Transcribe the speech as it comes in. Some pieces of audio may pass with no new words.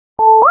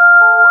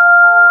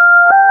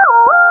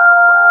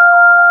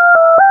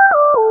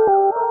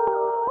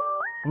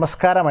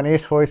നമസ്കാരം.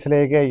 മനീഷ്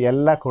വോയിസിലേക്ക്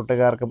എല്ലാ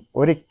കൂട്ടുകാർക്കും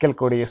ഒരിക്കൽ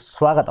കൂടി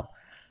സ്വാഗതം.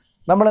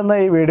 നമ്മളിന്ന്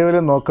ഈ വീഡിയോയിൽ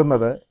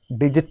നോക്കുന്നത്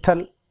ഡിജിറ്റൽ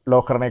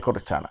ലോക്കറിനെ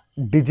കുറിച്ചാണ്.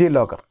 ഡിജി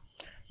ലോക്കർ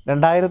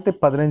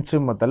 2015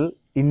 മുതൽ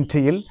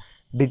ഇന്ത്യയിൽ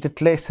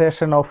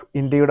ഡിജിറ്റലൈസേഷൻ ഓഫ്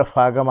ഇന്ത്യയുടെ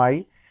ഭാഗമായി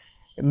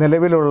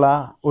നിലവിലുള്ള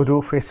ഒരു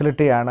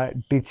ഫെസിലിറ്റിയാണ്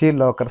ഡിജി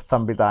ലോക്കർ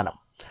സംവിധാനം.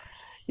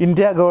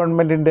 ഇന്ത്യ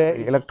ഗവൺമെൻറ്റിൻ്റെ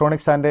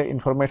ഇലക്ട്രോണിക്സ് ആൻഡ്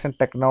ഇൻഫർമേഷൻ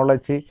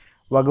ടെക്നോളജി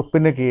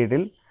വകുപ്പിന്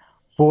കീഴിൽ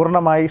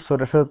പൂർണ്ണമായി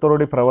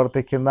സുരക്ഷിതത്തോടുകൂടി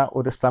പ്രവർത്തിക്കുന്ന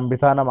ഒരു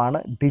സംവിധാനമാണ്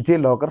ഡിജി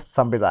ലോക്കർ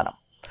സംവിധാനം.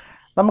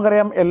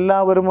 നമുക്കറിയാം,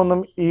 എല്ലാവരും ഒന്നും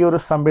ഈ ഒരു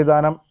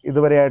സംവിധാനം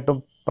ഇതുവരെയായിട്ടും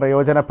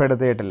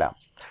പ്രയോജനപ്പെടുത്തിയിട്ടില്ല.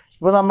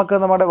 ഇപ്പോൾ നമുക്ക്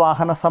നമ്മുടെ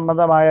വാഹന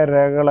സംബന്ധമായ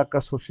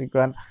രേഖകളൊക്കെ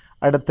സൂക്ഷിക്കുവാൻ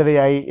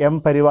അടുത്തിടെയായി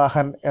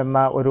പരിവാഹൻ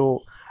എന്ന ഒരു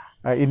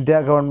ഇന്ത്യ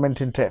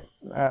ഗവൺമെൻറ്റിൻ്റെ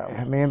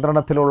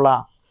നിയന്ത്രണത്തിലുള്ള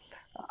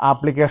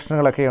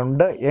ആപ്ലിക്കേഷനുകളൊക്കെ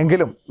ഉണ്ട്.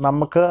 എങ്കിലും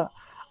നമുക്ക്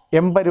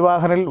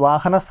പരിവാഹനിൽ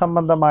വാഹന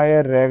സംബന്ധമായ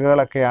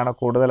രേഖകളൊക്കെയാണ്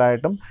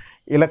കൂടുതലായിട്ടും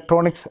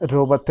ഇലക്ട്രോണിക്സ്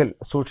രൂപത്തിൽ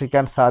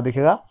സൂക്ഷിക്കാൻ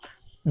സാധിക്കുക.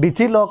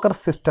 ഡിജി ലോക്കർ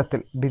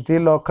സിസ്റ്റത്തിൽ, ഡിജി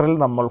ലോക്കറിൽ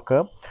നമ്മൾക്ക്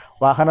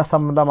വാഹന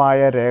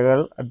സംബന്ധമായ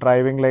രേഖകൾ,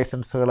 ഡ്രൈവിംഗ്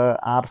ലൈസൻസുകൾ,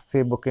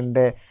 RC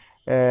ബുക്കിൻ്റെ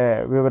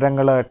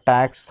വിവരങ്ങൾ,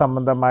 ടാക്സ്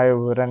സംബന്ധമായ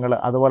വിവരങ്ങൾ,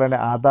 അതുപോലെ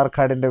തന്നെ ആധാർ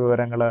കാർഡിൻ്റെ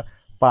വിവരങ്ങൾ,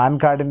 പാൻ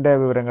കാർഡിൻ്റെ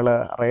വിവരങ്ങൾ,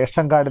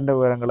 റേഷൻ കാർഡിൻ്റെ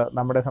വിവരങ്ങൾ,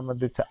 നമ്മളെ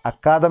സംബന്ധിച്ച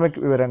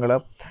അക്കാദമിക് വിവരങ്ങൾ,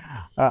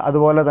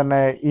 അതുപോലെ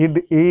തന്നെ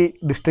ഈ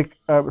ഡിസ്ട്രിക്ട്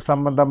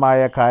സംബന്ധമായ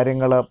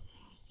കാര്യങ്ങൾ,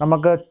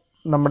 നമുക്ക്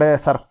നമ്മുടെ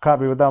സർക്കാർ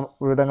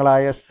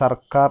വിവിധങ്ങളായ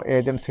സർക്കാർ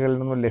ഏജൻസികളിൽ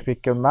നിന്നും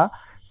ലഭിക്കുന്ന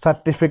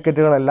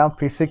സർട്ടിഫിക്കറ്റുകളെല്ലാം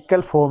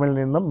ഫിസിക്കൽ ഫോമിൽ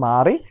നിന്നും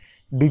മാറി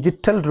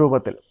ഡിജിറ്റൽ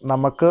രൂപത്തിൽ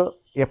നമുക്ക്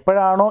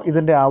എപ്പോഴാണോ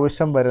ഇതിൻ്റെ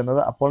ആവശ്യം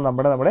വരുന്നത് അപ്പോൾ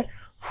നമ്മുടെ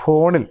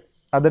ഫോണിൽ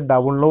അത്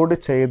ഡൗൺലോഡ്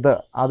ചെയ്ത്,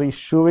 അത്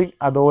ഇഷ്യൂവിങ്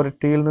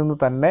അതോറിറ്റിയിൽ നിന്ന്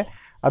തന്നെ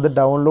അത്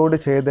ഡൗൺലോഡ്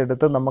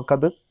ചെയ്തെടുത്ത്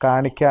നമുക്കത്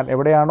കാണിക്കാൻ,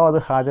 എവിടെയാണോ അത്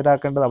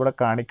ഹാജരാക്കേണ്ടത് അവിടെ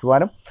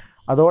കാണിക്കുവാനും,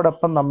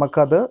 അതോടൊപ്പം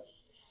നമുക്കത്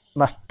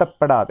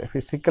നഷ്ടപ്പെടാതെ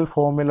ഫിസിക്കൽ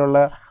ഫോമിലുള്ള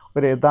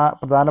ഒരു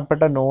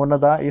പ്രധാനപ്പെട്ട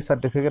ന്യൂനത ഈ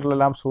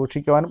സർട്ടിഫിക്കറ്റിലെല്ലാം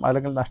സൂക്ഷിക്കുവാനും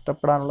അല്ലെങ്കിൽ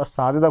നഷ്ടപ്പെടാനുള്ള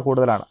സാധ്യത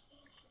കൂടുതലാണ്.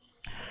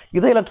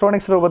 ഇത്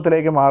ഇലക്ട്രോണിക്സ്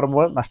രൂപത്തിലേക്ക്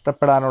മാറുമ്പോൾ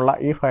നഷ്ടപ്പെടാനുള്ള,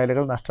 ഈ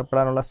ഫയലുകൾ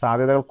നഷ്ടപ്പെടാനുള്ള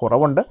സാധ്യതകൾ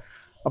കുറവുണ്ട്.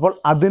 അപ്പോൾ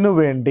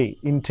അതിനുവേണ്ടി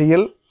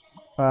ഇന്ത്യയിൽ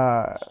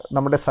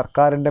നമ്മുടെ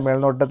സർക്കാരിൻ്റെ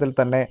മേൽനോട്ടത്തിൽ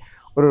തന്നെ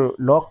ഒരു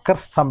ലോക്കർ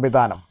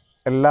സംവിധാനം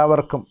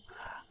എല്ലാവർക്കും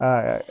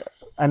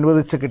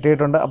അനുവദിച്ച്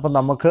കിട്ടിയിട്ടുണ്ട്. അപ്പോൾ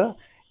നമുക്ക്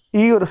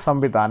ഈ ഒരു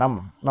സംവിധാനം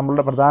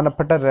നമ്മളുടെ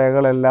പ്രധാനപ്പെട്ട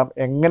രേഖകളെല്ലാം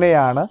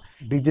എങ്ങനെയാണ്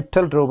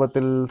ഡിജിറ്റൽ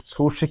രൂപത്തിൽ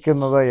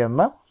സൂക്ഷിക്കുന്നത്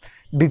എന്ന്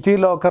ഡിജി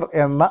ലോക്കർ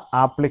എന്ന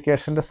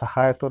ആപ്ലിക്കേഷൻ്റെ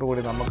സഹായത്തോടു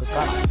കൂടി നമുക്ക്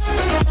കാണാം.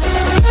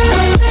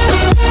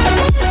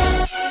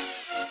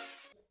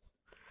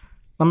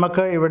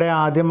 നമുക്ക് ഇവിടെ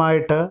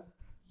ആദ്യമായിട്ട്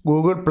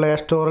ഗൂഗിൾ പ്ലേ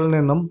സ്റ്റോറിൽ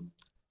നിന്നും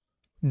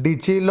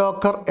ഡിജി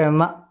ലോക്കർ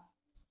എന്ന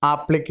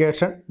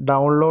ആപ്ലിക്കേഷൻ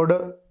ഡൗൺലോഡ്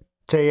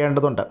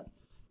ചെയ്യേണ്ടതുണ്ട്.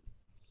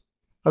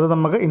 അത്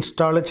നമുക്ക്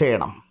ഇൻസ്റ്റാൾ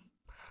ചെയ്യണം.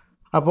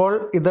 അപ്പോൾ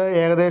ഇത്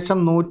ഏകദേശം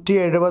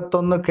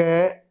 171K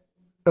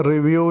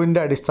റിവ്യൂവിൻ്റെ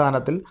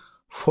അടിസ്ഥാനത്തിൽ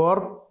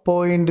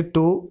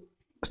 4.2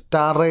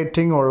 സ്റ്റാർ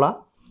റേറ്റിംഗ് ഉള്ള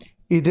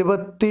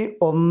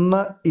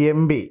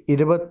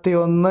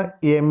 21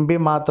 MB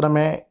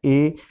മാത്രമേ ഈ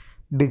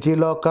ഡിജി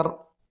ലോക്കർ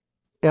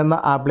എന്ന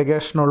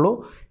ആപ്ലിക്കേഷനുള്ളൂ.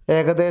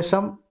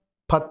 ഏകദേശം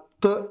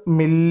 10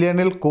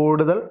 മില്യണിൽ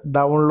കൂടുതൽ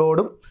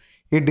ഡൗൺലോഡും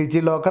ഈ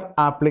ഡിജി ലോക്കർ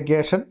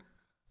ആപ്ലിക്കേഷൻ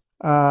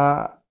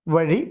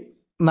വഴി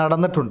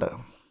നടന്നിട്ടുണ്ട്.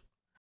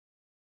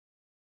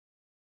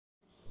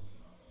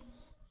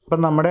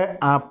 ഇപ്പം നമ്മുടെ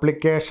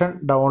ആപ്ലിക്കേഷൻ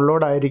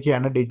ഡൗൺലോഡ്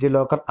ആയിരിക്കുകയാണ്, ഡിജി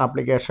ലോക്കർ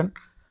ആപ്ലിക്കേഷൻ.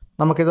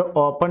 നമുക്കിത്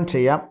ഓപ്പൺ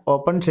ചെയ്യാം.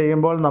 ഓപ്പൺ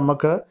ചെയ്യുമ്പോൾ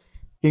നമുക്ക്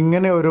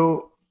ഇങ്ങനെ ഒരു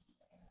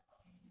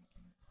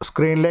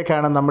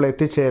സ്ക്രീനിലേക്കാണ് നമ്മൾ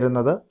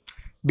എത്തിച്ചേരുന്നത്,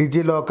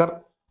 ഡിജി ലോക്കർ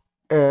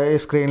ഈ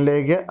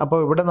സ്ക്രീനിലേക്ക്. അപ്പോൾ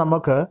ഇവിടെ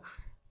നമുക്ക്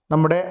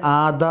നമ്മുടെ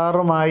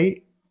ആധാറുമായി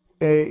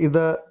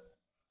ഇത്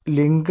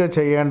ലിങ്ക്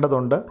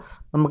ചെയ്യേണ്ടതുണ്ട്.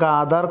 നമുക്ക്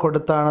ആധാർ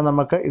കൊടുത്താണ്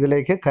നമുക്ക്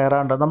ഇതിലേക്ക്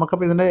കയറേണ്ടത്.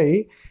 നമുക്കപ്പോൾ ഇതിൻ്റെ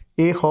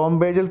ഈ ഹോം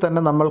പേജിൽ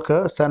തന്നെ നമ്മൾക്ക്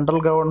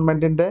സെൻട്രൽ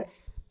ഗവൺമെൻറ്റിൻ്റെ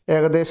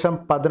ഏകദേശം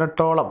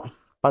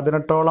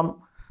 18ഓളം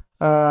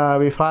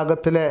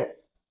വിഭാഗത്തിലെ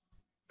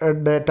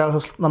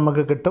ഡേറ്റാസ്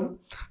നമുക്ക് കിട്ടും.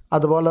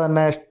 അതുപോലെ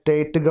തന്നെ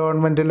സ്റ്റേറ്റ്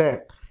ഗവൺമെൻറ്റിലെ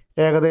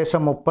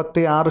ഏകദേശം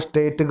 36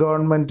 സ്റ്റേറ്റ്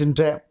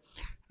ഗവൺമെൻറ്റിൻ്റെ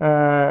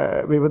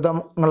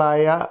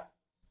വിവിധങ്ങളായ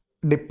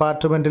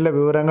ഡിപ്പാർട്ട്മെൻറ്റിലെ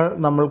വിവരങ്ങൾ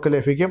നമ്മൾക്ക്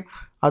ലഭിക്കും.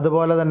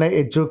 അതുപോലെ തന്നെ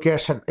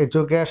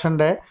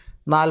എഡ്യൂക്കേഷൻ്റെ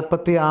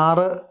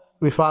 46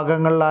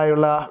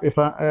 വിഭാഗങ്ങളിലായുള്ള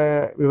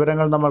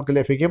വിവരങ്ങൾ നമ്മൾക്ക്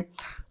ലഭിക്കും.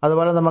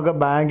 അതുപോലെ നമുക്ക്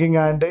ബാങ്കിങ്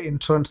ആൻഡ്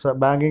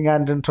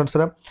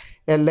ഇൻഷുറൻസിന്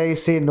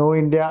LIC, new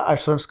India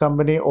assurance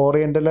company,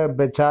 oriental,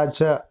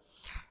 Bajaj,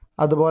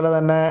 അതുപോലെ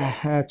തന്നെ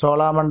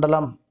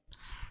ചോളാമണ്ഡലം,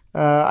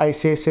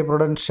 ICICI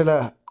പ്രൊഡൻഷ്യൽ,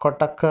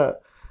 കൊട്ടക്ക്,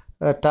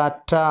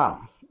 ടാറ്റ,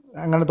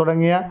 അങ്ങനെ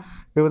തുടങ്ങിയ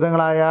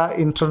വിവിധങ്ങളായ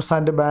ഇൻഷുറൻസ്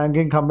ആൻഡ്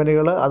ബാങ്കിങ്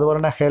കമ്പനികൾ, അതുപോലെ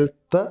തന്നെ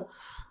ഹെൽത്ത്,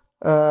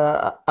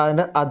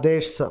 അതിൻ്റെ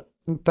അതേഴ്സ്,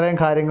 ഇത്രയും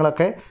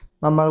കാര്യങ്ങളൊക്കെ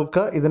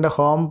നമ്മൾക്ക് ഇതിൻ്റെ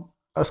ഹോം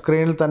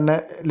സ്ക്രീനിൽ തന്നെ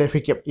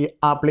ലഭിക്കും ഈ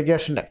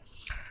ആപ്ലിക്കേഷൻ്റെ.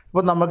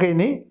 അപ്പോൾ നമുക്ക്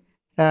ഇനി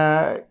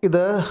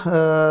ഇത്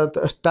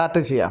സ്റ്റാർട്ട്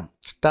ചെയ്യാം.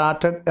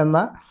 സ്റ്റാർട്ടഡ് എന്ന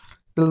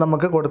ഇതിൽ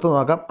നമുക്ക് കൊടുത്തു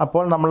നോക്കാം.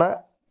 അപ്പോൾ നമ്മൾ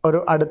ഒരു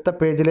അടുത്ത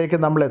പേജിലേക്ക്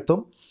നമ്മൾ എത്തും.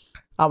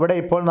 അവിടെ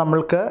ഇപ്പോൾ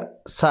നമ്മൾക്ക്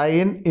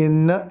സൈൻ ഇൻ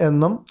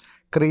എന്നും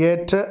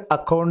ക്രിയേറ്റ്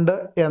അക്കൗണ്ട്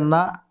എന്ന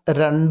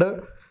 2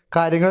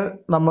 കാര്യങ്ങൾ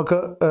നമുക്ക്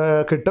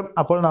കിട്ടും.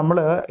 അപ്പോൾ നമ്മൾ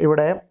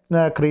ഇവിടെ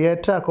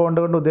ക്രിയേറ്റ് അക്കൗണ്ട്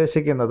കൊണ്ട്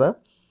ഉദ്ദേശിക്കുന്നത്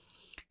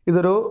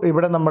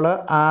ഇവിടെ നമ്മൾ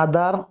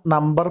ആധാർ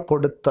നമ്പർ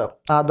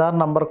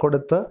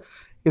കൊടുത്ത്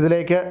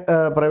ഇതിലേക്ക്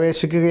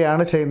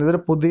പ്രവേശിക്കുകയാണ് ചെയ്യുന്നത്.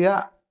 ഇതൊരു പുതിയ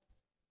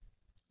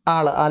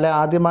ആൾ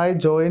ആദ്യമായി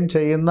ജോയിൻ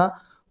ചെയ്യുന്ന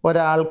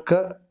ഒരാൾക്ക്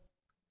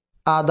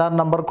ആധാർ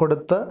നമ്പർ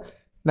കൊടുത്ത്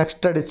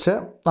നെക്സ്റ്റ് അടിച്ച്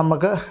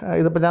നമുക്ക്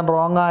ഇതിപ്പോൾ ഞാൻ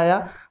റോങ് ആയ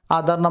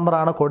ആധാർ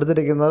നമ്പറാണ്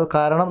കൊടുത്തിരിക്കുന്നത്.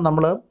 കാരണം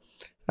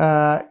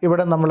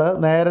ഇവിടെ നമ്മൾ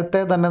നേരത്തെ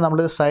തന്നെ നമ്മൾ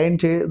സൈൻ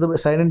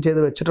ഇൻ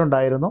ചെയ്ത്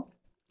വെച്ചിട്ടുണ്ടായിരുന്നു.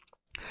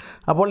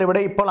 അപ്പോൾ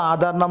ഇവിടെ ഇപ്പോൾ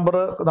ആധാർ നമ്പർ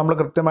നമ്മൾ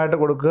കൃത്യമായിട്ട്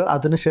കൊടുക്കുക.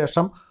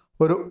 അതിനുശേഷം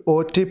ഒരു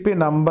OTP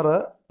നമ്പർ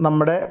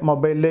നമ്മുടെ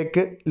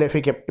മൊബൈലിലേക്ക്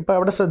ലഭിക്കും. ഇപ്പോൾ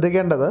അവിടെ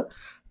ശ്രദ്ധിക്കേണ്ടത്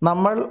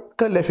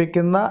നമ്മൾക്ക്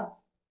ലഭിക്കുന്ന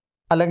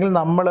അല്ലെങ്കിൽ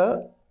നമ്മൾ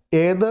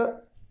ഏത്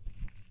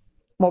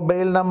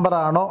മൊബൈൽ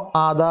നമ്പറാണോ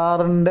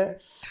ആധാറിൻ്റെ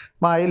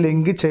മായി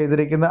ലിങ്ക്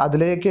ചെയ്തിരിക്കുന്നത്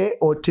അതിലേക്ക്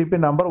OTP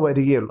നമ്പർ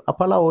വരികയുള്ളൂ.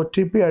 അപ്പോൾ ആ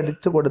OTP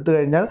അടിച്ച് കൊടുത്തു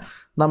കഴിഞ്ഞാൽ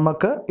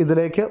നമുക്ക്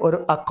ഇതിലേക്ക് ഒരു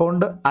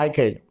അക്കൗണ്ട്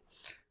ആയിക്കഴിഞ്ഞു.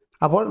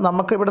 അപ്പോൾ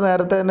നമുക്ക് ഇവിടെ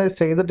നേരത്തെ തന്നെ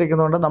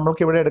ചെയ്തിട്ടിരിക്കുന്നതുകൊണ്ട്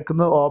നമ്മൾക്ക് ഇവിടെ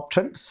എടുക്കുന്ന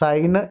ഓപ്ഷൻ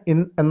സൈൻ ഇൻ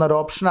എന്നൊരു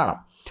ഓപ്ഷനാണ്.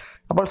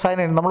 അപ്പോൾ സൈൻ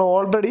ഇൻ നമ്മൾ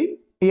ഓൾറെഡി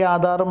ഈ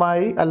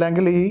ആധാറുമായി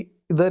അല്ലെങ്കിൽ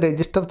ഇത്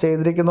രജിസ്റ്റർ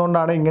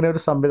ചെയ്തിരിക്കുന്നതുകൊണ്ടാണ് ഇങ്ങനെ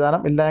ഒരു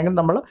സംവിധാനം. ഇല്ലെങ്കിൽ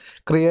നമ്മൾ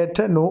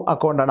ക്രിയേറ്റ് ന്യൂ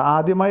അക്കൗണ്ടാണ്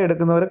ആദ്യമായി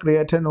എടുക്കുന്നവർ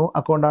ക്രിയേറ്റ് ന്യൂ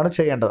അക്കൗണ്ടാണ്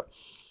ചെയ്യേണ്ടത്.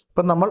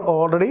 ഇപ്പം നമ്മൾ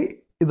ഓൾറെഡി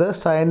ഇത്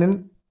സൈൻ ഇൻ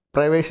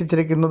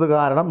പ്രവേശിച്ചിരിക്കുന്നത്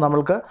കാരണം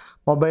നമ്മൾക്ക്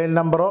മൊബൈൽ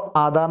നമ്പറോ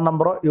ആധാർ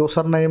നമ്പറോ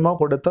യൂസർ നെയിമോ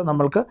കൊടുത്ത്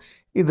നമ്മൾക്ക്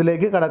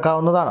ഇതിലേക്ക്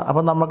കടക്കാവുന്നതാണ്.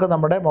 അപ്പം നമുക്ക്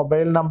നമ്മുടെ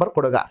മൊബൈൽ നമ്പർ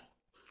കൊടുക്കാം.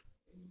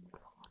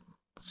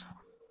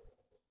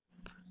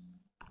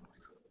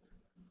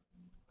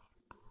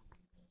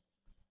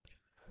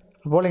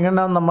 അപ്പോൾ ഇങ്ങനെ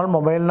നമ്മൾ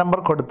മൊബൈൽ നമ്പർ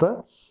കൊടുത്ത്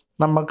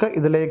നമുക്ക്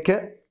ഇതിലേക്ക്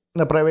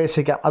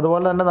പ്രവേശിക്കാം.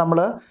 അതുപോലെ തന്നെ നമ്മൾ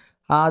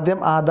ആദ്യം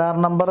ആധാർ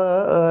നമ്പർ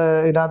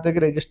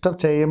ഇതിനകത്തേക്ക് രജിസ്റ്റർ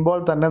ചെയ്യുമ്പോൾ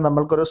തന്നെ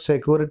നമ്മൾക്കൊരു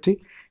സെക്യൂരിറ്റി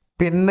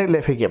പിന്ന്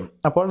ലഭിക്കും.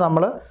 അപ്പോൾ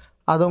നമ്മൾ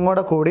അതും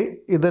കൂടി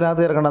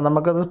ഇതിനകത്ത് ചേർക്കണം.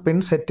 നമുക്കത് പിൻ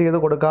സെറ്റ് ചെയ്ത്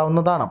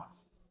കൊടുക്കാവുന്നതാണ്.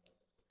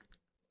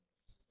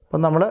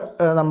 അപ്പം നമ്മൾ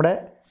നമ്മുടെ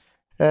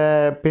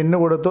പിന്ന്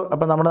കൊടുത്തു.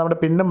 അപ്പോൾ നമ്മുടെ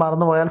പിന്ന്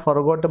മറന്നു പോയാൽ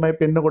ഫൊർഗോട്ട് മൈ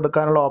പിന്ന്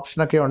കൊടുക്കാനുള്ള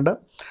ഓപ്ഷനൊക്കെ ഉണ്ട്.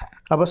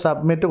 അപ്പോൾ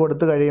സബ്മിറ്റ്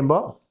കൊടുത്തു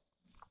കഴിയുമ്പോൾ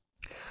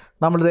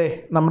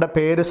നമ്മുടെ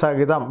പേര്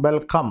സഹിതം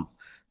വെൽക്കം,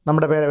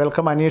 നമ്മുടെ പേര്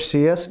welcome Aneesh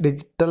CS,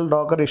 digital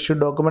locker issue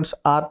documents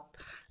R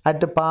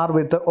at par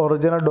with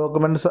original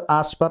documents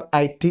as per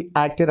IT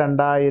act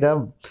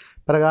 2000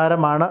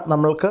 പ്രകാരമാണ്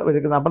നമ്മൾക്ക്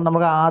വിളിക്കുന്നത്. അപ്പം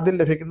നമുക്ക് ആദ്യം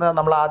ലഭിക്കുന്നത്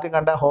നമ്മൾ ആദ്യം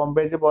കണ്ട ഹോം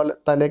പേജ് പോലെ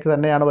തലേക്ക്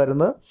തന്നെയാണ്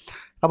വരുന്നത്.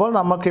 അപ്പോൾ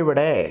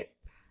നമുക്കിവിടെ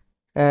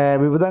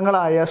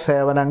വിവിധങ്ങളായ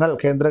സേവനങ്ങൾ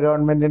കേന്ദ്ര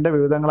ഗവൺമെൻറ്റിൻ്റെ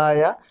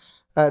വിവിധങ്ങളായ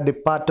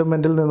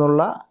ഡിപ്പാർട്ട്മെൻറ്റിൽ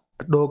നിന്നുള്ള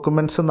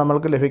ഡോക്യുമെൻറ്റ്സ്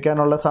നമ്മൾക്ക്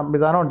ലഭിക്കാനുള്ള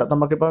സംവിധാനമുണ്ട്.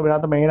 നമുക്കിപ്പോൾ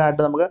ഇതിനകത്ത്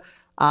മെയിനായിട്ട് നമുക്ക്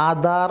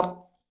ആധാർ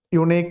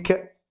യുണീക്ക്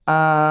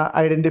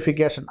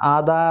ഐഡൻറ്റിഫിക്കേഷൻ,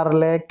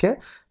 ആധാറിലേക്ക്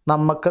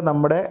നമുക്ക്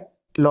നമ്മുടെ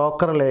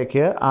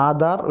ലോക്കറിലേക്ക്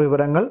ആധാർ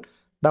വിവരങ്ങൾ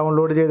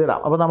ഡൗൺലോഡ് ചെയ്തിടാം.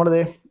 അപ്പോൾ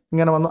നമ്മളിത്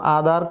ഇങ്ങനെ വന്നു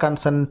ആധാർ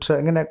കൺസെൻറ്റ്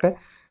ഇങ്ങനെയൊക്കെ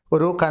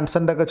ഒരു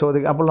കൺസെൻറ്റൊക്കെ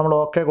ചോദിക്കും. അപ്പോൾ നമ്മൾ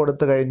ഓക്കെ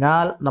കൊടുത്തു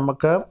കഴിഞ്ഞാൽ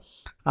നമുക്ക്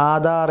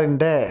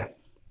ആധാറിൻ്റെ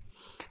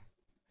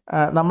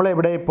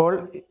നമ്മളിവിടെ ഇപ്പോൾ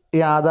ഈ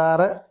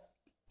ആധാർ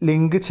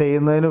ലിങ്ക്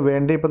ചെയ്യുന്നതിന്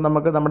വേണ്ടി ഇപ്പം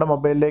നമുക്ക് നമ്മുടെ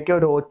മൊബൈലിലേക്ക്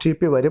ഒരു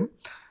OTP വരും.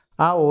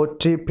 ആ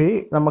OTP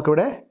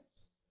നമുക്കിവിടെ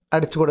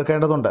അടിച്ചു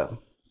കൊടുക്കേണ്ടതുണ്ട്.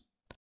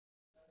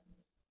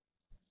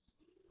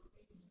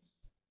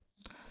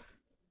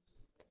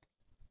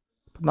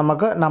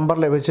 നമുക്ക് നമ്പർ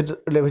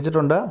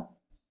ലഭിച്ചിട്ടുണ്ട്.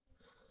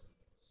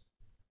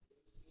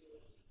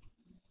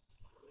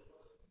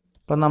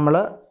 ഇപ്പം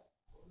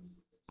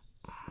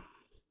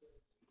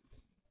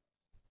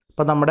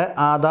നമ്മുടെ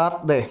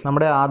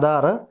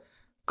ആധാർ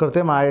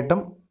കൃത്യമായിട്ടും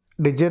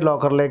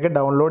ഡിജിലോക്കറിലേക്ക്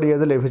ഡൗൺലോഡ്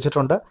ചെയ്ത്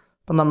ലഭിച്ചിട്ടുണ്ട്.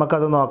 അപ്പം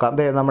നമുക്കത് നോക്കാം.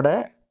 നമ്മുടെ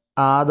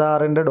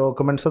ആധാറിൻ്റെ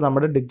ഡോക്യുമെൻറ്റ്സ്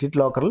നമ്മുടെ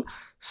ഡിജിലോക്കറിൽ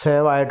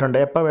സേവ് ആയിട്ടുണ്ട്.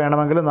 എപ്പോൾ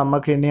വേണമെങ്കിലും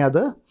നമുക്ക് ഇനി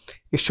അത്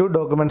ഇഷ്യൂ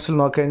ഡോക്യുമെൻറ്റ്സിൽ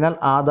നോക്കിക്കഴിഞ്ഞാൽ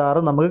ആധാർ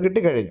നമുക്ക്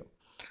കിട്ടിക്കഴിഞ്ഞു.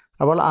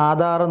 അപ്പോൾ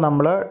ആധാർ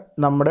നമ്മൾ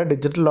നമ്മുടെ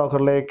ഡിജിറ്റൽ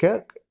ലോക്കറിലേക്ക്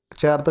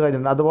ചേർത്ത്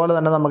കഴിഞ്ഞിട്ടുണ്ട്. അതുപോലെ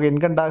തന്നെ നമുക്ക്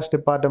ഇൻകം ടാക്സ്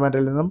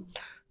ഡിപ്പാർട്ട്മെൻറ്റിൽ നിന്നും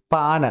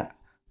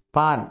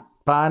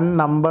പാൻ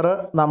നമ്പർ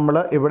നമ്മൾ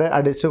ഇവിടെ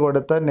അടിച്ചു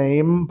കൊടുത്ത്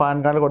നെയിം പാൻ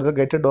കാർഡ് കൊടുത്ത്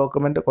ഗെറ്റ്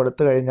ഡോക്യുമെൻറ്റ്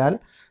കൊടുത്തു കഴിഞ്ഞാൽ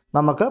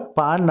നമുക്ക്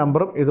പാൻ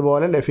നമ്പറും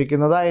ഇതുപോലെ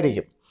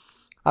ലഭിക്കുന്നതായിരിക്കും.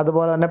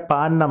 അതുപോലെ തന്നെ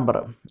പാൻ നമ്പർ.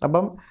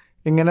 അപ്പം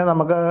ഇങ്ങനെ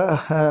നമുക്ക്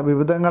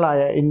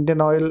വിവിധങ്ങളായ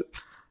ഇന്ത്യൻ ഓയിൽ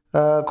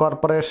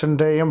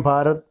കോർപ്പറേഷൻ്റെയും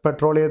ഭാരത്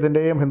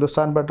പെട്രോളിയത്തിൻ്റെയും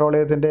ഹിന്ദുസ്ഥാൻ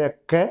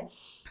പെട്രോളിയത്തിൻ്റെയൊക്കെ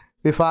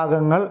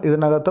വിഭാഗങ്ങൾ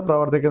ഇതിനകത്ത്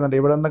പ്രവർത്തിക്കുന്നുണ്ട്.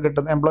 ഇവിടെ നിന്ന്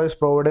കിട്ടുന്ന എംപ്ലോയീസ്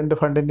പ്രൊവിഡൻറ്റ്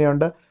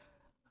ഫണ്ടിൻ്റെയുണ്ട്.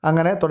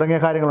 അങ്ങനെ തുടങ്ങിയ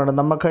കാര്യങ്ങളുണ്ട്.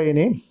 നമുക്ക്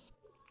ഇനി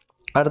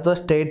അടുത്ത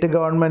സ്റ്റേറ്റ്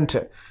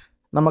ഗവൺമെൻറ്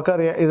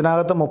നമുക്കറിയാം.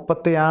 ഇതിനകത്ത്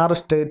 36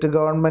 സ്റ്റേറ്റ്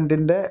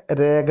ഗവൺമെൻറ്റിൻ്റെ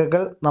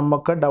രേഖകൾ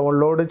നമുക്ക്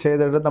ഡൗൺലോഡ്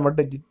ചെയ്തിട്ട് നമ്മുടെ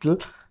ഡിജിറ്റൽ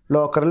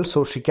ലോക്കറിൽ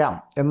സൂക്ഷിക്കാം.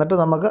 എന്നിട്ട്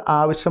നമുക്ക്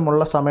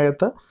ആവശ്യമുള്ള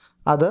സമയത്ത്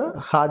അത്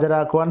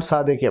ഹാജരാക്കുവാൻ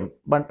സാധിക്കും.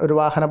 ഒരു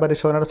വാഹന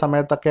പരിശോധനയുടെ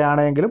സമയത്തൊക്കെ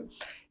ആണെങ്കിലും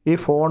ഈ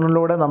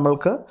ഫോണിലൂടെ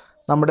നമ്മൾക്ക്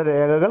നമ്മുടെ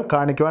രേഖകൾ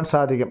കാണിക്കുവാൻ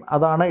സാധിക്കും.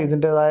 അതാണ്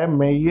ഇതിൻ്റേതായ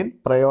മെയിൻ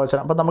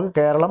പ്രയോജനം. അപ്പം നമുക്ക്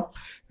കേരളം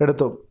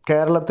എടുത്തു.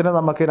 കേരളത്തിന്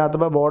നമുക്കിതിനകത്ത്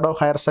ഇപ്പോൾ board of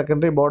higher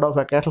secondary, board of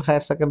vocational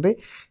higher secondary,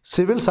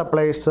 civil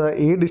supplies,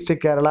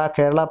 district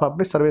Kerala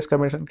public service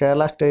commission,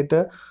 Kerala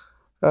state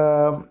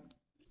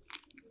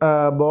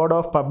board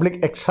of public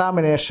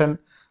examination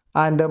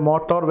and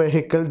motor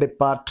vehicle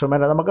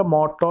department. നമുക്ക്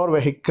മോട്ടോർ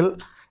വെഹിക്കിൾ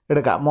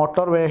എടുക്കാം.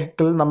 മോട്ടോർ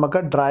വെഹിക്കിൾ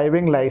നമുക്ക്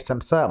ഡ്രൈവിംഗ്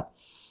ലൈസൻസ്,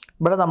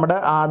 ഇവിടെ നമ്മുടെ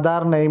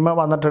ആധാർ നെയിം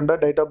വന്നിട്ടുണ്ട്,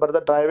 date of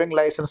birth, driving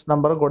licence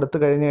number കൊടുത്തു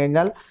കഴിഞ്ഞ്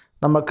കഴിഞ്ഞാൽ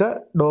നമുക്ക്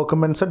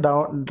ഡോക്യുമെൻറ്റ്സ്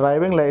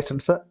ഡ്രൈവിംഗ്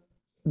ലൈസൻസ്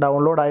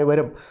ഡൗൺലോഡായി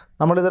വരും.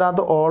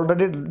 നമ്മളിതിനകത്ത്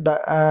ഓൾറെഡി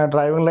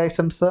ഡ്രൈവിംഗ്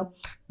ലൈസൻസ്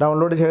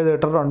ഡൗൺലോഡ് ചെയ്ത്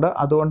ഇട്ടിട്ടുണ്ട്.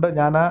 അതുകൊണ്ട്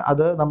ഞാൻ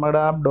അത് നമ്മുടെ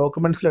ആ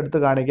ഡോക്യുമെൻറ്റ്സിലെടുത്ത്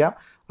കാണിക്കാം.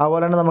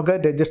 അതുപോലെ തന്നെ നമുക്ക്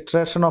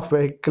രജിസ്ട്രേഷൻ ഓഫ്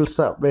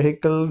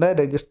വെഹിക്കിളിൻ്റെ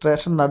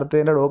രജിസ്ട്രേഷൻ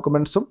നടത്തിയതിൻ്റെ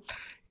ഡോക്യുമെൻറ്റ്സും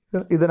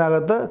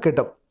ഇതിനകത്ത്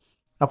കിട്ടും.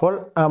 അപ്പോൾ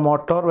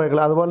മോട്ടോർ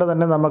വെഹിക്കിൾ, അതുപോലെ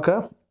തന്നെ നമുക്ക്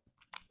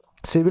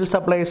സിവിൽ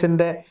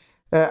സപ്ലൈസിൻ്റെ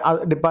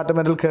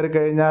ഡിപ്പാർട്ട്മെൻറ്റിൽ കയറി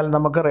കഴിഞ്ഞാൽ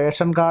നമുക്ക്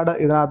റേഷൻ കാർഡ്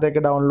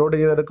ഇതിനകത്തേക്ക് ഡൗൺലോഡ്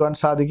ചെയ്തെടുക്കുവാൻ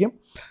സാധിക്കും.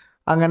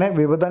 അങ്ങനെ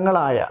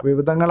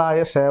വിവിധങ്ങളായ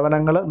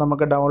സേവനങ്ങൾ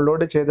നമുക്ക്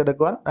ഡൗൺലോഡ്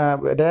ചെയ്തെടുക്കുവാൻ,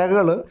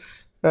 രേഖകൾ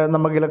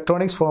നമുക്ക്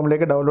ഇലക്ട്രോണിക്സ്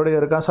ഫോമിലേക്ക് ഡൗൺലോഡ്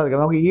ചെയ്തെടുക്കാൻ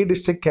സാധിക്കും. നമുക്ക് ഈ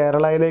ഡിസ്ട്രിക്ട്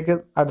കേരളയിലേക്ക്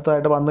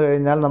അടുത്തതായിട്ട് വന്നു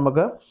കഴിഞ്ഞാൽ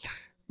നമുക്ക്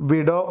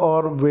widow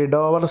or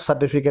widower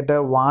certificate,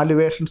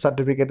 valuation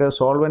certificate,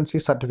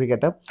 solvency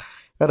certificate,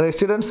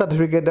 residence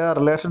certificate,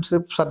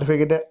 relationship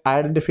certificate,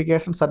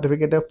 identification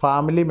certificate,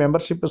 family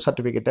membership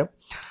certificate,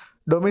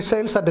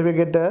 domicile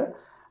certificate,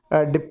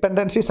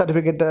 dependency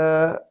certificate,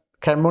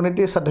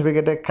 community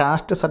certificate,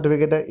 caste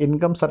certificate,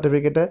 income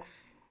certificate,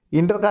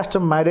 inter caste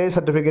marriage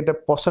certificate,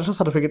 possession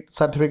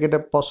certificate,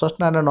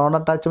 possession and non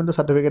attachment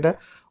certificate,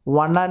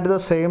 one and the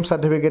same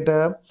certificate,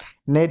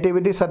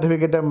 nativity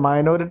certificate,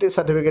 minority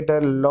certificate,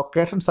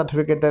 location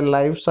certificate,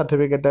 life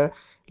certificate,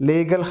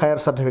 legal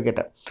higher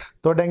certificate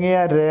തുടങ്ങിയ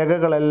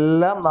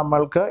രേഖകളെല്ലാം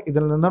നമ്മൾക്ക്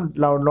ഇതിൽ നിന്നും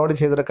download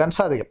ചെയ്തെടുക്കാൻ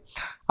സാധിക്കും.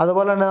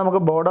 അതുപോലെ തന്നെ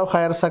നമുക്ക് board of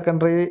higher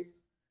secondary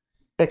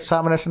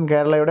examination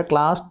കേരളയുടെ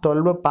ക്ലാസ്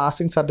 12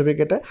 പാസിംഗ്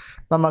സർട്ടിഫിക്കറ്റ്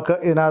നമുക്ക്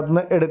ഇതിനകത്ത്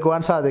നിന്ന്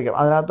എടുക്കുവാൻ സാധിക്കും.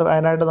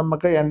 അതിനായിട്ട്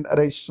നമുക്ക്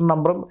രജിസ്റ്റർ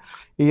നമ്പറും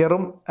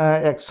ഇയറും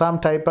എക്സാം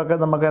ടൈപ്പൊക്കെ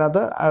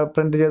നമുക്കതിനകത്ത്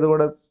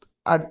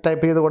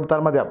ടൈപ്പ് ചെയ്ത്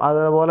കൊടുത്താൽ മതിയാവും.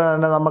 അതുപോലെ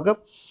തന്നെ നമുക്ക്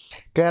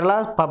കേരള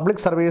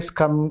പബ്ലിക് സർവീസ്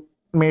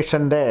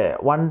കമ്മീഷൻ്റെ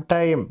 1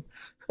 ടൈം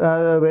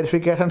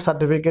വെരിഫിക്കേഷൻ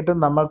സർട്ടിഫിക്കറ്റും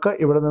നമുക്ക്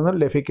ഇവിടെ നിന്നും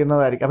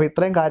ലഭിക്കുന്നതായിരിക്കും. അപ്പോൾ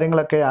ഇത്രയും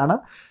കാര്യങ്ങളൊക്കെയാണ്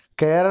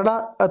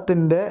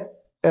കേരളത്തിൻ്റെ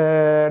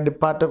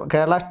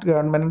കേരള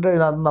ഗവൺമെൻറ്റിൻ്റെ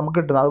ഇതിനകത്ത് നമുക്ക്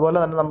കിട്ടുന്നത്. അതുപോലെ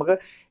തന്നെ നമുക്ക്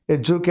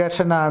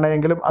എഡ്യൂക്കേഷൻ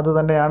ആണെങ്കിലും അത്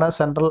തന്നെയാണ്,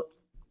 സെൻട്രൽ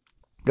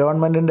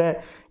ഗവൺമെൻറ്റിൻ്റെ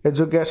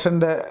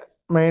എഡ്യൂക്കേഷൻ്റെ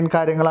മെയിൻ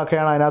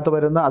കാര്യങ്ങളൊക്കെയാണ് അതിനകത്ത്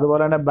വരുന്നത്.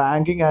 അതുപോലെ തന്നെ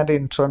ബാങ്കിങ് ആൻഡ്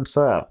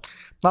ഇൻഷുറൻസ്,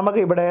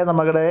 നമുക്ക് ഇവിടെ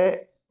നമ്മുടെ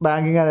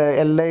banking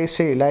LIC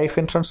life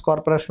insurance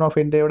corporation of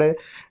ഇന്ത്യയുടെ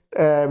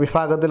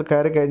വിഭാഗത്തിൽ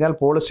കയറി കഴിഞ്ഞാൽ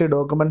പോളിസി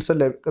ഡോക്യുമെൻറ്റ്സ്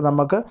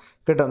നമുക്ക്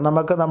കിട്ടും.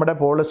 നമുക്ക് നമ്മുടെ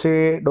പോളിസി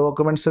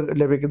ഡോക്യുമെൻറ്റ്സ്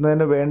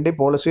ലഭിക്കുന്നതിന് വേണ്ടി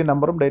പോളിസി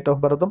നമ്പറും ഡേറ്റ്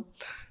ഓഫ് ബർത്തും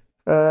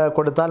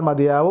കൊടുത്താൽ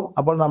മതിയാവും.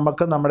 അപ്പോൾ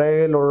നമുക്ക് നമ്മുടെ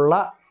കയ്യിലുള്ള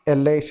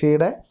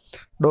LICയുടെ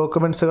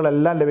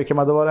ഡോക്യുമെൻറ്റ്സുകളെല്ലാം ലഭിക്കും.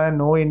 അതുപോലെ തന്നെ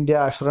ന്യൂ ഇന്ത്യ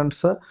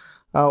അഷുറൻസ്,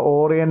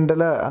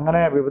 ഓറിയൻ്റൽ,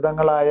 അങ്ങനെ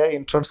വിവിധങ്ങളായ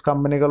ഇൻഷുറൻസ്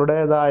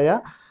കമ്പനികളുടേതായ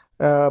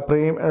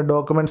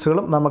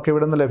ഡോക്യുമെൻറ്റ്സുകളും നമുക്ക്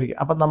ഇവിടെ നിന്ന് ലഭിക്കും.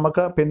 അപ്പം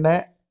നമുക്ക് പിന്നെ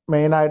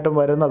മെയിനായിട്ടും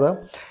വരുന്നത്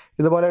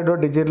ഇതുപോലെ ഒരു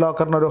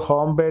ഡിജിലോക്കറിനൊരു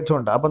ഹോം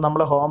പേജുണ്ട്. അപ്പം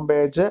നമ്മൾ ഹോം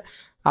പേജ്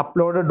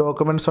അപ്ലോഡ്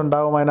ഡോക്യുമെൻറ്റ്സ്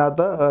ഉണ്ടാകും.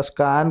 അതിനകത്ത്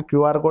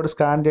QR കോഡ്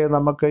സ്കാൻ ചെയ്ത്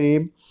നമുക്ക് ഈ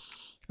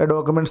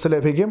ഡോക്യുമെൻറ്റ്സ്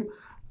ലഭിക്കും.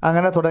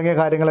 അങ്ങനെ തുടങ്ങിയ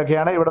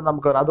കാര്യങ്ങളൊക്കെയാണ് ഇവിടെ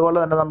നമുക്ക് വരുന്നത്. അതുപോലെ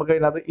തന്നെ നമുക്ക്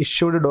ഇതിനകത്ത്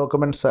ഇഷ്യൂഡ്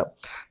ഡോക്യുമെൻറ്റ്സ്,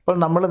 അപ്പോൾ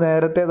നമ്മൾ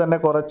നേരത്തെ തന്നെ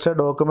കുറച്ച്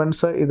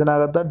ഡോക്യുമെൻറ്റ്സ്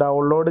ഇതിനകത്ത്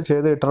ഡൗൺലോഡ്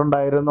ചെയ്ത്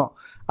ഇട്ടിട്ടുണ്ടായിരുന്നു.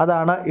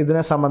 അതാണ്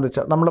ഇതിനെ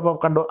സംബന്ധിച്ച് നമ്മളിപ്പോൾ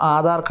കണ്ടു.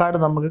 ആധാർ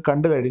കാർഡ് നമുക്ക്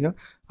കണ്ടു കഴിഞ്ഞു.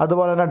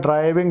 അതുപോലെ തന്നെ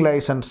ഡ്രൈവിംഗ്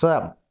ലൈസൻസ്,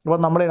 അപ്പോൾ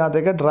നമ്മൾ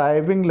ഇതിനകത്തേക്ക്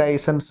ഡ്രൈവിംഗ്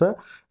ലൈസൻസ്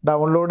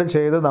ഡൗൺലോഡ്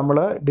ചെയ്ത് നമ്മൾ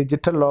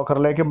ഡിജിറ്റൽ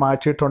ലോക്കറിലേക്ക്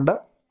മാറ്റിയിട്ടുണ്ട്.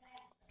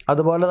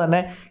 അതുപോലെ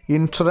തന്നെ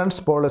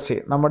ഇൻഷുറൻസ് പോളിസി,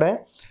 നമ്മുടെ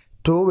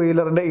 2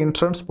 വീലറിൻ്റെ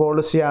ഇൻഷുറൻസ്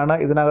പോളിസിയാണ്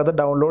ഇതിനകത്ത്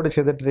ഡൗൺലോഡ്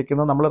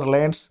ചെയ്തിട്ടിരിക്കുന്നത്. നമ്മൾ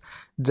റിലയൻസ്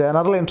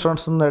ജനറൽ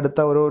ഇൻഷുറൻസിൽ നിന്ന് എടുത്ത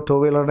ഒരു 2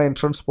 വീലറിൻ്റെ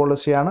ഇൻഷുറൻസ്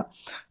പോളിസിയാണ്.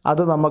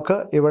 അത് നമുക്ക്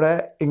ഇവിടെ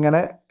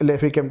ഇങ്ങനെ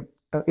ലഭിക്കും.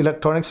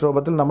 ഇലക്ട്രോണിക്സ്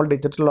രൂപത്തിൽ നമ്മൾ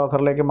ഡിജിറ്റൽ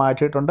ലോക്കറിലേക്ക്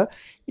മാറ്റിയിട്ടുണ്ട്.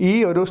 ഈ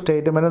ഒരു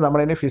സ്റ്റേറ്റ്മെൻറ്റ്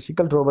നമ്മളിനി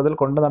ഫിസിക്കൽ രൂപത്തിൽ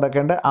കൊണ്ടു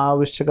നടക്കേണ്ട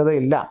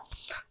ആവശ്യകതയില്ല.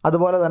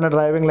 അതുപോലെ തന്നെ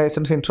driving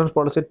licence, insurance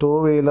policy, 2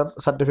 wheeler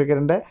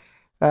സർട്ടിഫിക്കറ്റിൻ്റെ,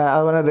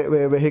 അതുപോലെ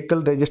വെഹിക്കിൾ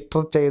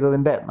രജിസ്റ്റർ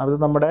ചെയ്തതിൻ്റെ, അത്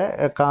നമ്മുടെ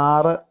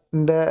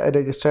കാറിൻ്റെ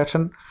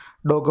രജിസ്ട്രേഷൻ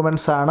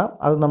ഡോക്യുമെൻറ്റ്സ് ആണ്.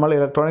 അത് നമ്മൾ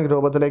ഇലക്ട്രോണിക്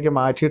രൂപത്തിലേക്ക്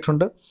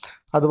മാറ്റിയിട്ടുണ്ട്.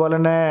 അതുപോലെ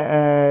തന്നെ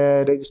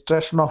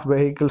രജിസ്ട്രേഷൻ ഓഫ്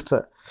വെഹിക്കിൾസ്,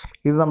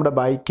 ഇത് നമ്മുടെ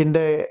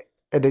ബൈക്കിൻ്റെ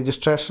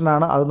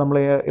രജിസ്ട്രേഷനാണ്. അത് നമ്മൾ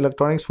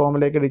ഇലക്ട്രോണിക്സ്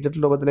ഫോമിലേക്ക്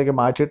ഡിജിറ്റൽ രൂപത്തിലേക്ക്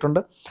മാറ്റിയിട്ടുണ്ട്.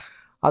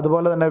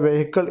 അതുപോലെ തന്നെ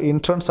വെഹിക്കിൾ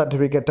ഇൻഷുറൻസ്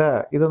സർട്ടിഫിക്കറ്റ്,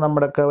 ഇത്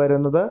നമ്മുടെയൊക്കെ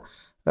വരുന്നത്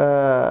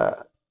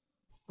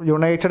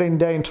യുണൈറ്റഡ്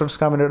ഇന്ത്യ ഇൻഷുറൻസ്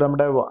കമ്പനിയുടെ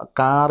നമ്മുടെ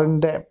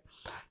കാറിൻ്റെ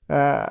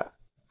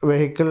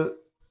വെഹിക്കിൾ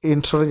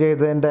ഇൻഷുർ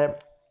ചെയ്തതിൻ്റെ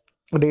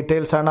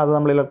ഡീറ്റെയിൽസാണ്. അത്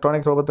നമ്മൾ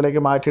ഇലക്ട്രോണിക്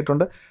രൂപത്തിലേക്ക്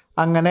മാറ്റിയിട്ടുണ്ട്.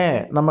 അങ്ങനെ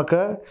നമുക്ക്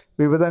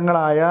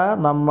വിവിധങ്ങളായ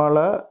നമ്മൾ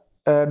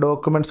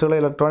ഡോക്യുമെൻറ്റ്സുകൾ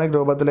ഇലക്ട്രോണിക്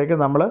രൂപത്തിലേക്ക്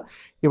നമ്മൾ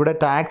ഇവിടെ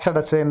ടാക്സ്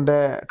അടച്ചതിൻ്റെ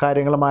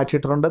കാര്യങ്ങൾ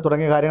മാറ്റിയിട്ടുണ്ട്.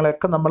 തുടങ്ങിയ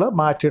കാര്യങ്ങളൊക്കെ നമ്മൾ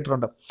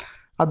മാറ്റിയിട്ടുണ്ട്.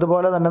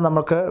 അതുപോലെ തന്നെ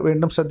നമുക്ക്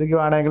വീണ്ടും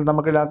ശ്രദ്ധിക്കുകയാണെങ്കിൽ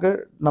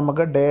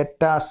നമുക്ക്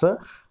ഡേറ്റാസ്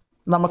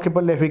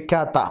നമുക്കിപ്പോൾ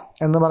ലഭിക്കാത്ത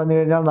എന്ന് പറഞ്ഞു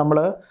കഴിഞ്ഞാൽ നമ്മൾ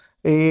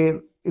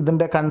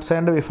ഇതിൻ്റെ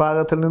കൺസേൺഡ്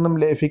വിഭാഗത്തിൽ നിന്നും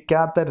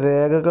ലഭിക്കാത്ത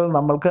രേഖകൾ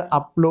നമ്മൾക്ക്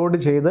അപ്ലോഡ്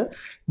ചെയ്ത്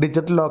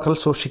ഡിജിറ്റൽ ലോക്കറിൽ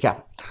സൂക്ഷിക്കാം.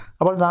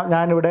 അപ്പോൾ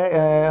ഞാനിവിടെ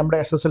നമ്മുടെ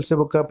SSLC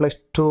book,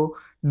 +2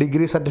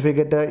 degree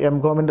certificate,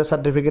 MCOMൻ്റെ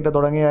certificate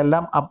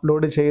തുടങ്ങിയെല്ലാം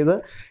upload ചെയ്ത്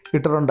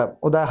ഇട്ടിട്ടുണ്ട്.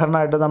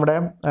 ഉദാഹരണമായിട്ട് നമ്മുടെ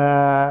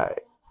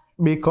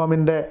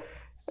BCOMൻ്റെ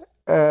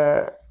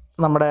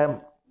നമ്മുടെ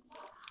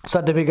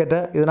സർട്ടിഫിക്കറ്റ്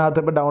ഇതിനകത്ത്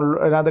ഇപ്പോൾ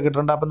ഇതിനകത്ത്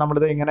കിട്ടുന്നുണ്ട്. അപ്പം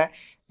നമ്മളിത് ഇങ്ങനെ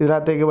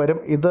ഇതിനകത്തേക്ക് വരും.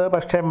 ഇത്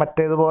പക്ഷേ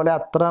മറ്റേതുപോലെ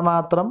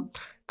അത്രമാത്രം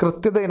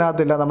കൃത്യത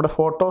ഇതിനകത്തില്ല. നമ്മുടെ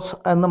ഫോട്ടോസ്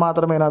എന്ന്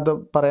മാത്രമേ ഇതിനകത്ത്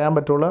പറയാൻ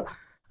പറ്റുള്ളൂ.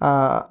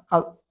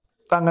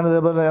 അങ്ങനെ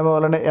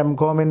ഇതേപോലെ തന്നെ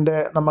എംകോമിൻ്റെ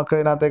നമുക്ക്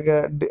ഇതിനകത്തേക്ക്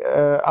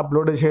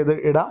അപ്ലോഡ് ചെയ്ത്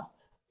ഇടാം.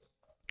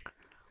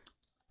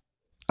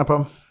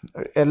 അപ്പം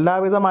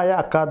എല്ലാവിധമായ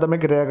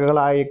അക്കാദമിക്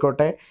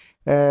രേഖകളായിക്കോട്ടെ,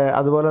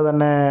 അതുപോലെ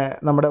തന്നെ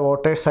നമ്മുടെ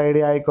വോട്ടേഴ്സ് ഐ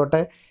ഡി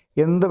ആയിക്കോട്ടെ,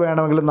 എന്ത്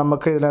വേണമെങ്കിലും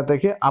നമുക്ക്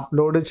ഇതിനകത്തേക്ക്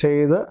അപ്ലോഡ്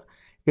ചെയ്ത്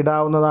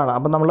ഇടാവുന്നതാണ്.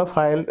 അപ്പം നമ്മൾ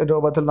ഫയൽ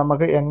രൂപത്തിൽ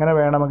നമുക്ക് എങ്ങനെ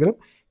വേണമെങ്കിലും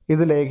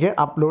ഇതിലേക്ക്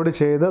അപ്ലോഡ്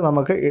ചെയ്ത്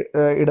നമുക്ക്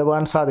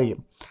ഇടുവാൻ സാധിക്കും.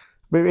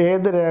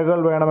 ഏത് രേഖകൾ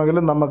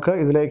വേണമെങ്കിലും നമുക്ക്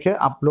ഇതിലേക്ക്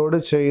അപ്ലോഡ്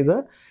ചെയ്ത്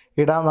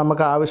ഇടാം.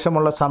 നമുക്ക്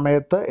ആവശ്യമുള്ള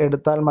സമയത്ത്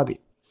എടുത്താൽ മതി.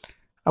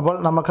 അപ്പോൾ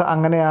നമുക്ക്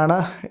അങ്ങനെയാണ്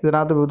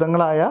ഇതിനകത്ത്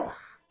വിവിധങ്ങളായ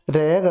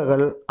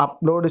രേഖകൾ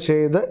അപ്ലോഡ്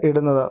ചെയ്ത്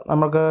ഇടുന്നത്.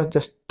 നമുക്ക്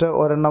ജസ്റ്റ്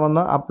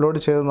ഒരെണ്ണമെന്ന് അപ്ലോഡ്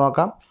ചെയ്ത്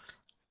നോക്കാം.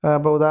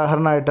 അപ്പോൾ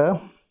ഉദാഹരണമായിട്ട്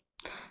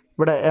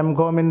ഇവിടെ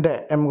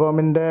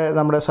എംകോമിൻ്റെ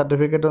നമ്മുടെ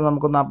സർട്ടിഫിക്കറ്റ്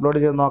നമുക്കൊന്ന് അപ്ലോഡ്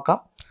ചെയ്ത് നോക്കാം.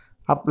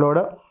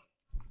 അപ്ലോഡ്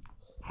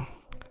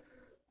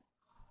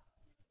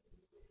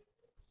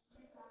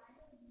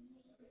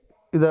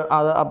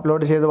അത്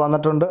അപ്ലോഡ് ചെയ്ത്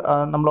വന്നിട്ടുണ്ട്.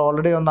 നമ്മൾ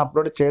ഓൾറെഡി ഒന്ന്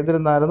അപ്ലോഡ്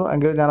ചെയ്തിരുന്നായിരുന്നു,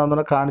 എങ്കിലും ഞാൻ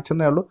ഒന്നുകൂടെ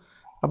കാണിച്ചെന്നേ ഉള്ളൂ.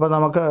 അപ്പോൾ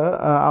നമുക്ക്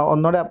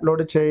ഒന്നുകൂടെ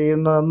അപ്ലോഡ്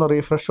ചെയ്യുന്നതെന്ന്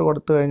റീഫ്രഷ്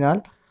കൊടുത്തു കഴിഞ്ഞാൽ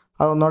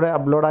അത് ഒന്നുകൂടെ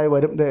അപ്ലോഡായി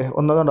വരും.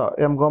 ഒന്നുകൊണ്ടോ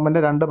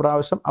എംകോമിൻ്റെ 2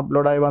 പ്രാവശ്യം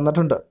അപ്ലോഡായി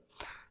വന്നിട്ടുണ്ട്.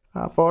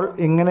 അപ്പോൾ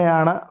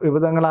ഇങ്ങനെയാണ്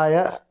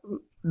വിവിധങ്ങളായ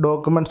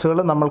ഡോക്യുമെൻറ്റ്സുകൾ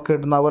നമ്മൾക്ക്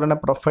കിട്ടുന്നത്. അതുപോലെ തന്നെ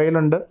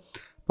പ്രൊഫൈലുണ്ട്.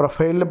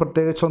 പ്രൊഫൈലിൽ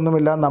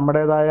പ്രത്യേകിച്ചൊന്നുമില്ല,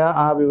 നമ്മുടേതായ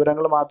ആ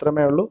വിവരങ്ങൾ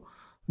മാത്രമേ ഉള്ളൂ.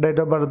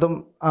 ഡേറ്റ് ഓഫ് ബർത്തും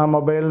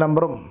മൊബൈൽ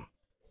നമ്പറും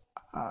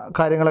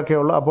കാര്യങ്ങളൊക്കെ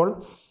ഉള്ളൂ. അപ്പോൾ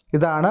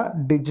ഇതാണ്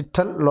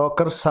ഡിജിറ്റൽ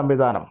ലോക്കർ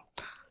സംവിധാനം.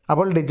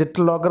 അപ്പോൾ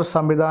ഡിജിറ്റൽ ലോക്കർ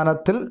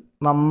സംവിധാനത്തിൽ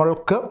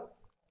നമ്മൾക്ക്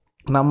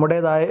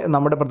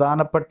നമ്മുടെ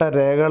പ്രധാനപ്പെട്ട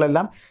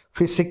രേഖകളെല്ലാം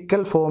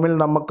ഫിസിക്കൽ ഫോമിൽ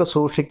നമുക്ക്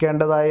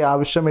സൂക്ഷിക്കേണ്ടതായി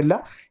ആവശ്യമില്ല.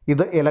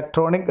 ഇത്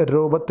ഇലക്ട്രോണിക്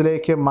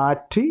രൂപത്തിലേക്ക്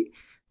മാറ്റി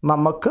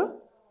നമുക്ക്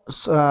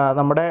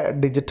നമ്മുടെ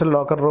ഡിജിറ്റൽ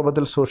ലോക്കർ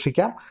രൂപത്തിൽ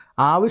സൂക്ഷിക്കാം.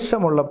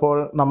 ആവശ്യമുള്ളപ്പോൾ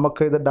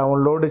നമുക്ക് ഇത്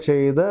ഡൗൺലോഡ്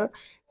ചെയ്ത്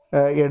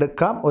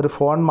എടുക്കാം. ഒരു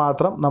ഫോൺ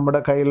മാത്രം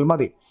നമ്മുടെ കയ്യിൽ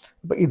മതി.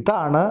 അപ്പോൾ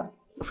ഇതാണ്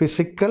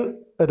ഫിസിക്കൽ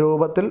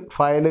രൂപത്തിൽ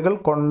ഫയലുകൾ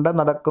കൊണ്ട്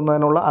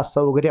നടക്കുന്നതിനുള്ള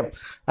അസൗകര്യം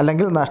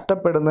അല്ലെങ്കിൽ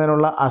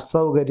നഷ്ടപ്പെടുന്നതിനുള്ള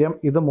അസൗകര്യം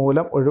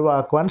ഇതുമൂലം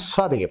ഒഴിവാക്കുവാൻ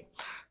സാധിക്കും.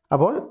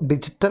 അപ്പോൾ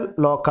ഡിജിറ്റൽ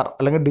ലോക്കർ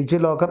അല്ലെങ്കിൽ ഡിജി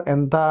ലോക്കർ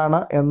എന്താണ്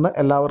എന്ന്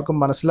എല്ലാവർക്കും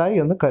മനസ്സിലായി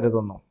എന്ന്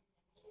കരുതുന്നു.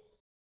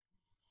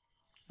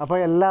 അപ്പോൾ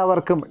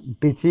എല്ലാവർക്കും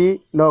ഡിജി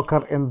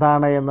ലോക്കർ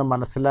എന്താണ് എന്ന്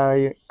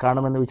മനസ്സിലായി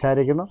കാണുമെന്ന്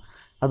വിചാരിക്കുന്നു.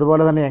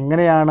 അതുപോലെ തന്നെ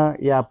എങ്ങനെയാണ്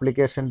ഈ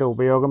ആപ്ലിക്കേഷൻ്റെ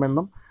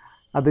ഉപയോഗമെന്നും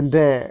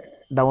അതിൻ്റെ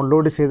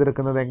ഡൗൺലോഡ്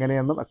ചെയ്തെടുക്കുന്നത്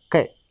എങ്ങനെയെന്നും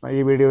ഒക്കെ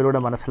ഈ വീഡിയോയിലൂടെ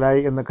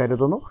മനസ്സിലായി എന്ന്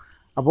കരുതുന്നു.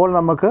 അപ്പോൾ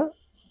നമുക്ക്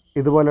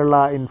ഇതുപോലുള്ള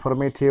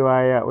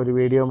ഇൻഫോർമേറ്റീവായ ഒരു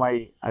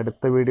വീഡിയോയുമായി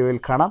അടുത്ത വീഡിയോയിൽ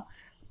കാണാം.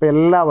 അപ്പോൾ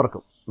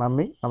എല്ലാവർക്കും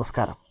നന്ദി,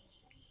 നമസ്കാരം.